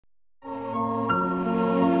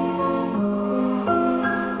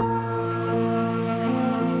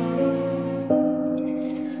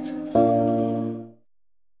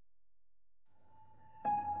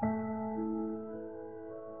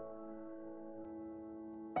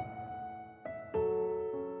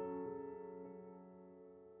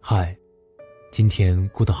嗨，今天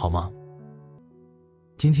过得好吗？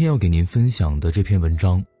今天要给您分享的这篇文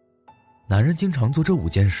章，男人经常做这5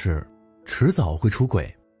件事，迟早会出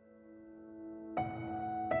轨。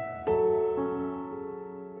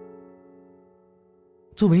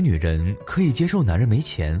作为女人，可以接受男人没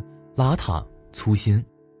钱、邋遢、粗心，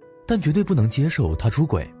但绝对不能接受他出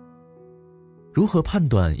轨。如何判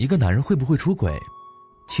断一个男人会不会出轨？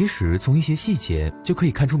其实从一些细节就可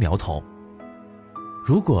以看出苗头。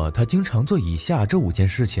如果他经常做以下这5件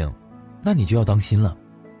事情，那你就要当心了，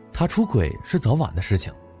他出轨是早晚的事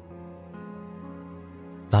情。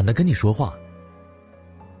懒得跟你说话。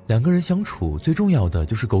两个人相处最重要的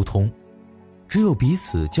就是沟通，只有彼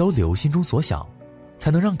此交流心中所想，才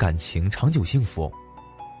能让感情长久幸福。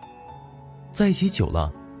在一起久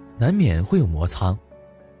了，难免会有摩擦，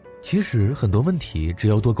其实很多问题只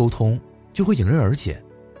要多沟通，就会迎刃而解。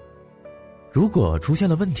如果出现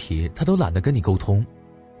了问题他都懒得跟你沟通，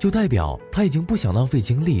就代表他已经不想浪费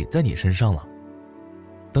精力在你身上了。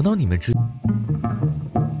等到你们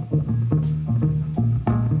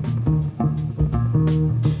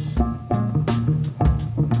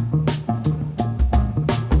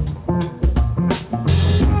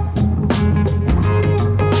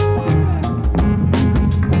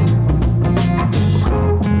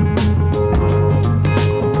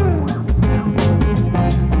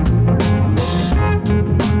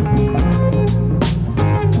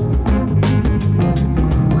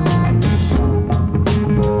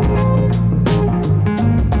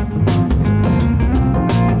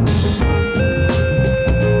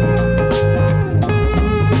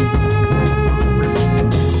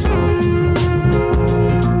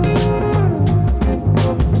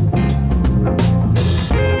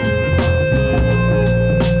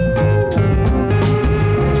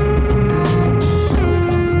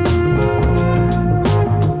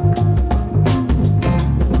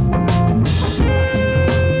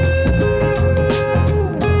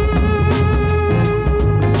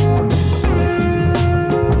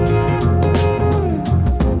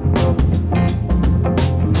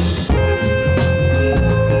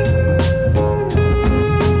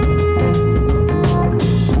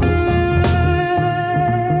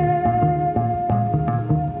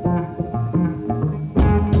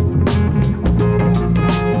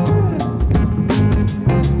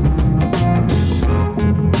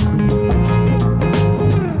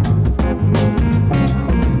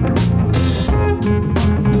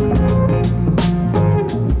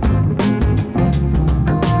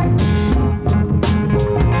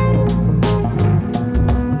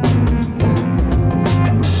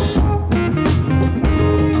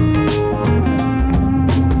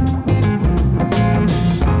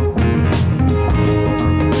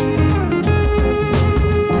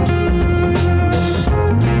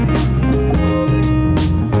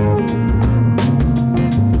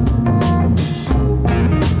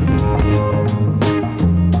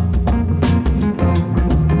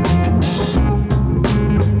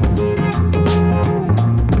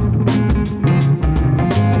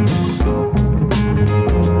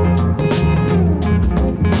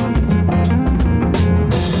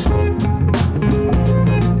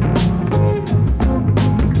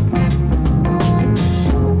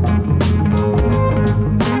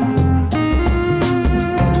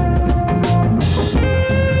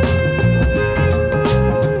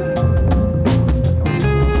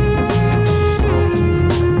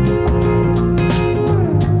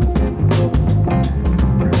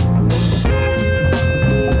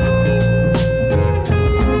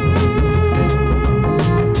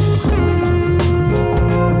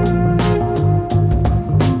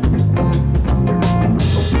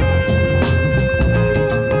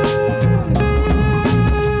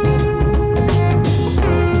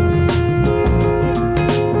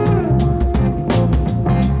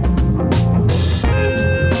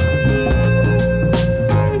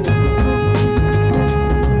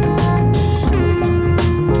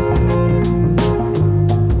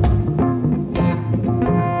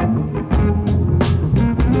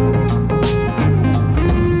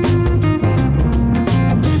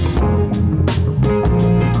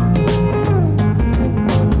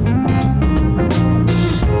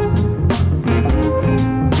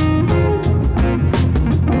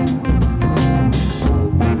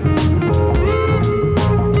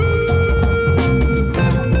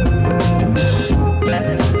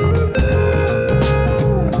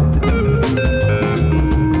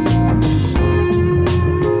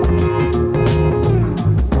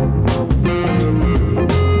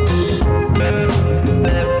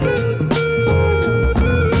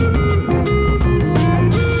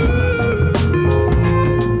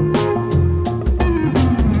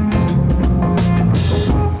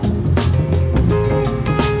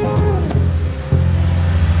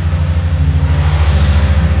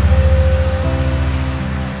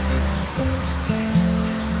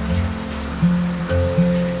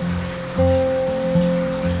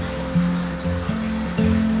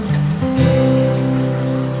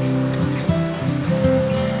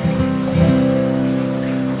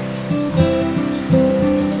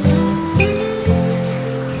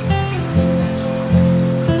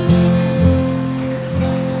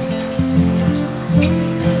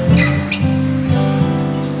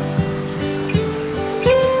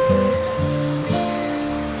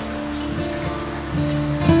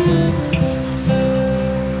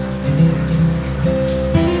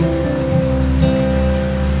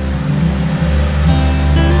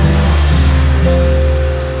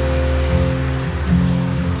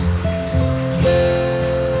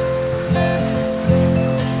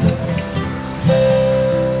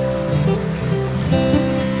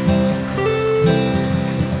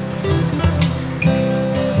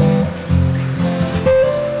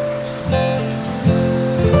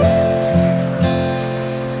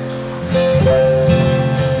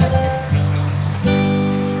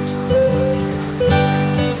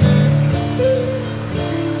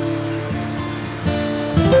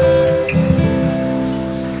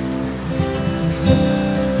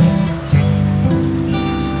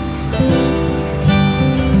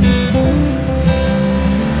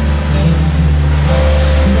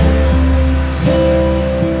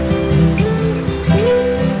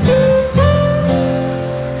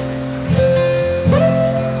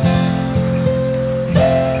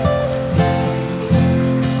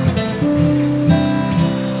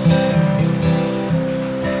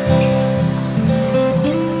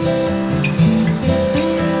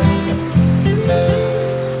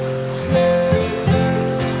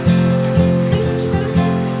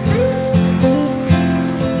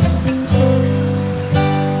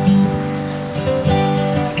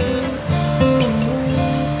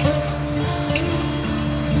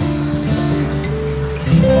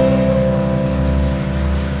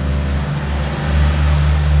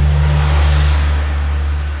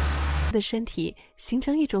的身体形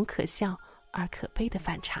成一种可笑而可悲的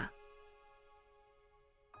反差。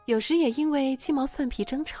有时也因为鸡毛蒜皮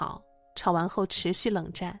争吵，吵完后持续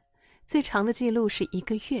冷战，最长的记录是1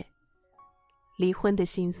个月。离婚的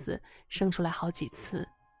心思生出来好几次，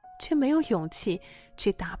却没有勇气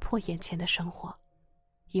去打破眼前的生活，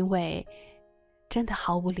因为真的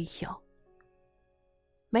毫无理由。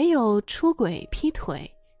没有出轨劈腿，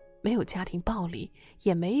没有家庭暴力，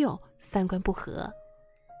也没有3观不合，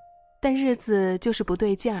但日子就是不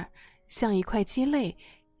对劲儿，像一块鸡肋，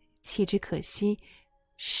弃之可惜，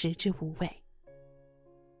食之无味。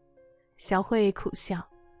小慧苦笑，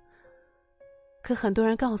可很多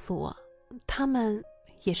人告诉我，他们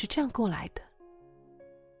也是这样过来的。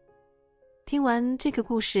听完这个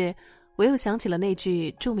故事，我又想起了那句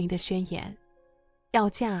著名的宣言：要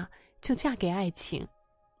嫁就嫁给爱情。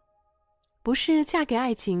不是嫁给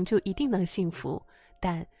爱情就一定能幸福，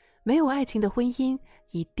但没有爱情的婚姻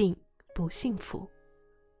一定不幸福。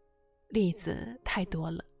例子太多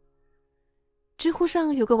了。知乎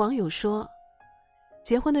上有个网友说，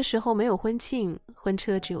结婚的时候没有婚庆，婚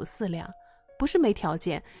车只有4辆，不是没条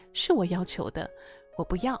件，是我要求的，我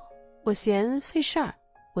不要，我嫌费事儿，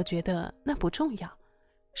我觉得那不重要，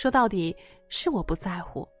说到底是我不在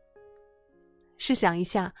乎。试想一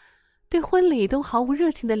下，对婚礼都毫无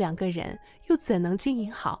热情的2个人，又怎能经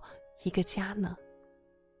营好一个家呢？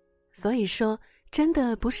所以说，真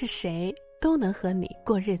的不是谁都能和你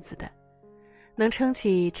过日子的。能撑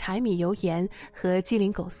起柴米油盐和鸡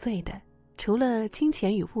零狗碎的，除了金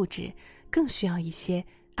钱与物质，更需要一些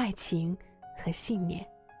爱情和信念。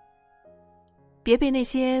别被那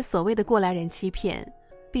些所谓的过来人欺骗，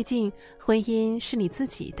毕竟婚姻是你自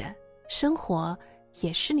己的，生活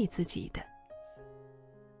也是你自己的。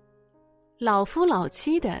老夫老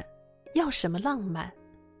妻的要什么浪漫？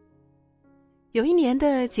有一年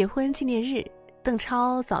的结婚纪念日，邓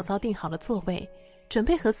超早早订好了座位，准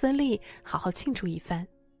备和孙俪好好庆祝一番。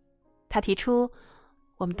他提出，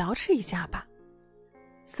我们捯饬一下吧。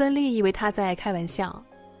孙俪以为他在开玩笑，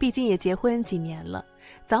毕竟也结婚几年了，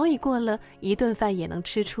早已过了一顿饭也能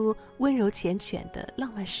吃出温柔缱绻的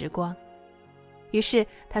浪漫时光。于是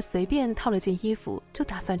他随便套了件衣服就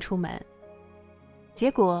打算出门。结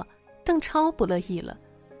果邓超不乐意了，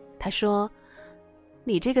他说，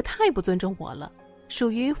你这个太不尊重我了，属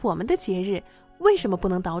于我们的节日，为什么不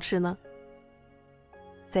能捯饬呢？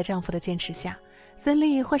在丈夫的坚持下，孙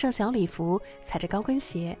俪换上小礼服，踩着高跟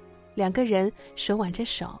鞋，2个人手挽着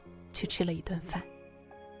手去吃了一顿饭。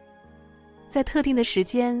在特定的时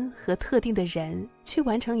间和特定的人去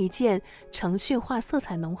完成一件程序化色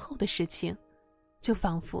彩浓厚的事情，就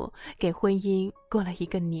仿佛给婚姻过了1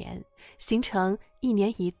个年，形成1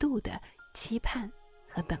年1度的期盼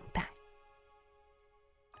和等待。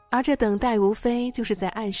而这等待无非就是在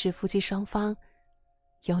暗示夫妻双方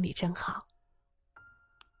有你真好。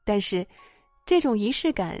但是这种仪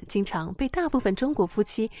式感经常被大部分中国夫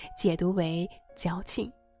妻解读为矫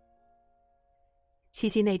情。七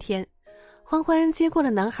夕那天，欢欢接过了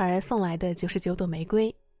男孩送来的99朵玫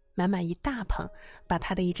瑰，满满一大捧，把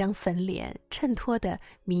他的一张粉脸衬托得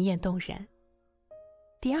明艳动人。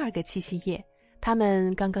第2个七夕夜，他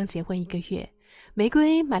们刚刚结婚1个月，玫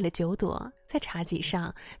瑰买了9朵，在茶几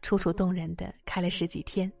上楚楚动人的开了10几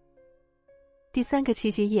天。第3个七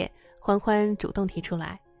夕夜，欢欢主动提出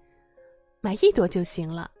来，买1朵就行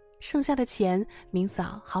了，剩下的钱明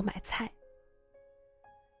早好买菜。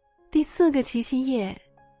第4个七夕夜，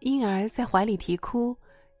婴儿在怀里啼哭，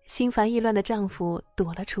心烦意乱的丈夫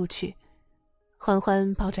躲了出去。欢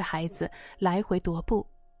欢抱着孩子来回踱步，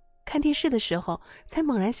看电视的时候才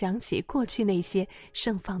猛然想起过去那些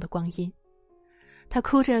盛放的光阴。她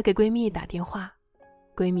哭着给闺蜜打电话，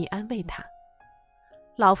闺蜜安慰她，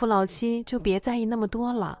老夫老妻就别在意那么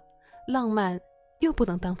多了，浪漫又不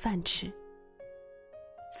能当饭吃。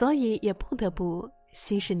所以也不得不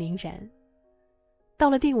息事宁人。到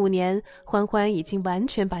了第5年，欢欢已经完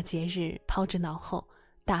全把节日抛之脑后，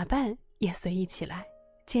打扮也随意起来，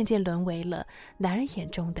渐渐沦为了男人眼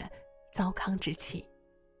中的糟糠之妻。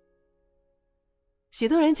许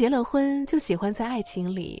多人结了婚就喜欢在爱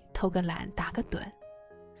情里偷个懒打个盹，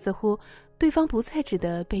似乎对方不再值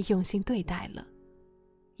得被用心对待了。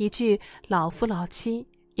一句老夫老妻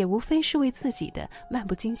也无非是为自己的漫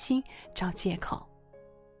不经心找借口。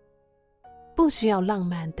不需要浪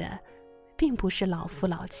漫的并不是老夫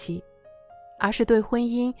老妻，而是对婚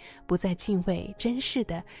姻不再敬畏珍视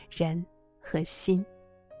的人和心。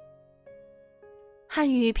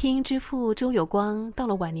汉语拼音之父周有光到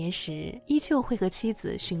了晚年时依旧会和妻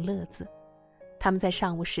子寻乐子，他们在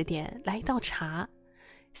上午10点来一道茶，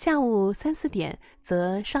下午3、4点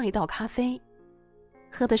则上一道咖啡。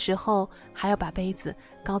喝的时候还要把杯子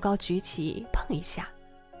高高举起碰一下，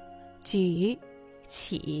举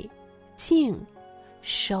起敬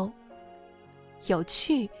收，有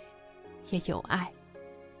趣也有爱，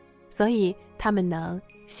所以他们能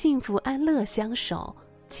幸福安乐相守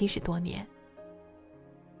70多年。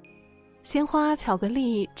鲜花巧克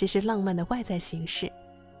力只是浪漫的外在形式，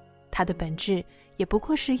它的本质也不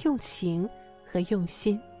过是用情和用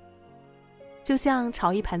心。就像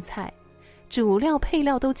炒一盘菜，主料配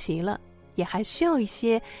料都齐了，也还需要一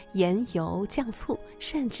些盐油酱醋，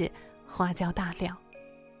甚至花椒大料。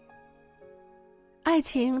爱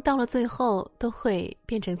情到了最后都会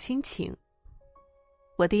变成亲情。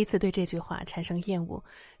我第一次对这句话产生厌恶，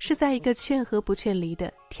是在一个劝和不劝离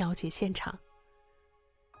的调解现场。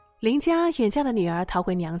邻家远嫁的女儿逃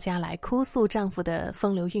回娘家来哭诉丈夫的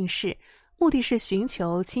风流韵事，目的是寻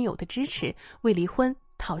求亲友的支持，为离婚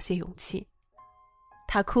讨些勇气。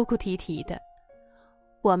她哭哭啼啼的，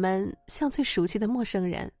我们像最熟悉的陌生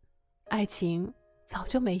人，爱情早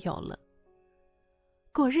就没有了。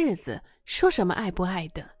过日子说什么爱不爱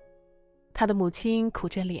的？她的母亲苦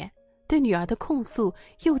着脸，对女儿的控诉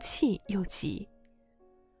又气又急。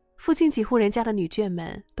附近几户人家的女眷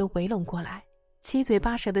们都围拢过来，七嘴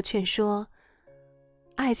八舌地劝说，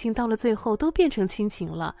爱情到了最后都变成亲情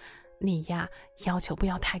了，你呀要求不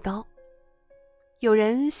要太高。有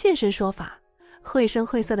人现身说法，绘声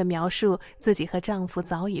绘色地描述自己和丈夫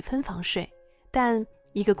早已分房睡，但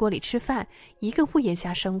一个锅里吃饭，一个屋檐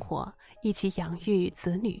下生活，一起养育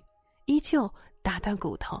子女，依旧打断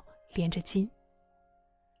骨头连着筋。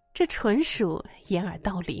这纯属掩耳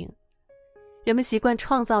盗铃。人们习惯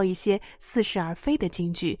创造一些似是而非的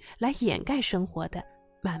金句来掩盖生活的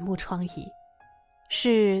满目疮痍，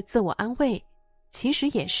是自我安慰，其实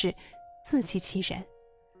也是自欺欺人。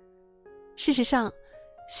事实上，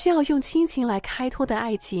需要用亲情来开脱的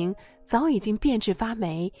爱情早已经变质发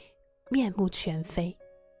霉，面目全非。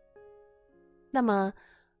那么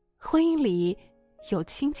婚姻里有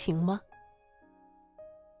亲情吗？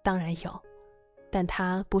当然有，但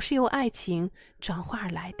它不是由爱情转化而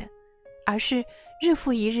来的，而是日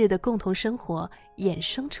复一日的共同生活衍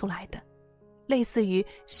生出来的，类似于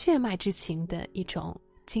血脉之情的一种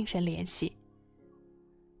精神联系。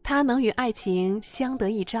它能与爱情相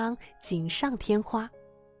得益彰，锦上添花，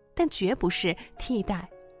但绝不是替代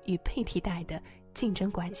与被替代的竞争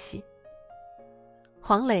关系。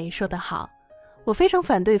黄磊说得好，我非常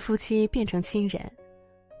反对夫妻变成亲人。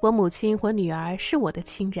我母亲、我女儿是我的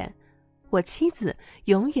亲人，我妻子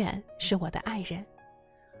永远是我的爱人。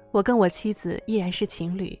我跟我妻子依然是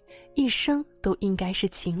情侣，一生都应该是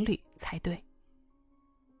情侣才对。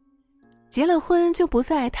结了婚就不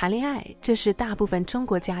再谈恋爱，这是大部分中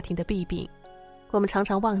国家庭的弊病。我们常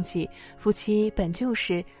常忘记，夫妻本就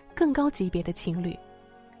是更高级别的情侣。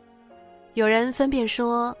有人分辨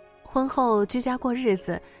说，婚后居家过日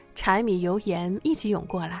子，柴米油盐一起涌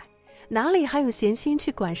过来，哪里还有闲心去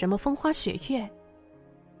管什么风花雪月？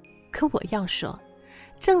可我要说，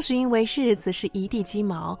正是因为日子是一地鸡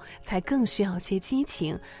毛，才更需要些激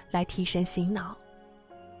情来提神醒脑。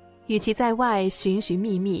与其在外寻寻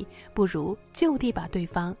觅觅，不如就地把对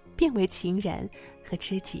方变为情人和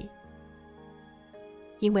知己。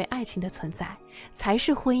因为爱情的存在，才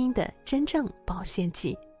是婚姻的真正保鲜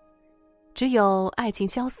剂。只有爱情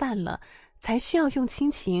消散了，才需要用亲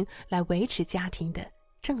情来维持家庭的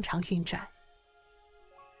正常运转。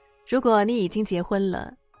如果你已经结婚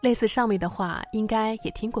了，类似上面的话应该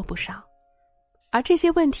也听过不少。而这些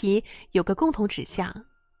问题有个共同指向，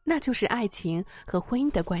那就是爱情和婚姻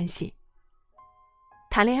的关系。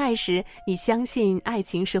谈恋爱时，你相信爱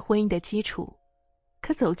情是婚姻的基础，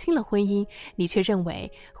可走进了婚姻，你却认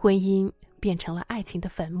为婚姻变成了爱情的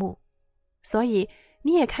坟墓。所以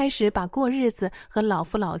你也开始把过日子和老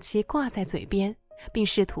夫老妻挂在嘴边，并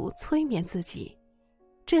试图催眠自己。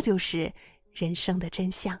这就是人生的真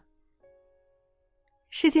相。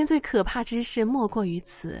世间最可怕之事莫过于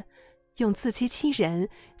此，用自欺欺人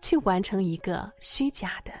去完成一个虚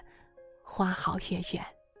假的花好月圆。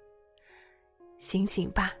醒醒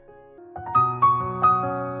吧。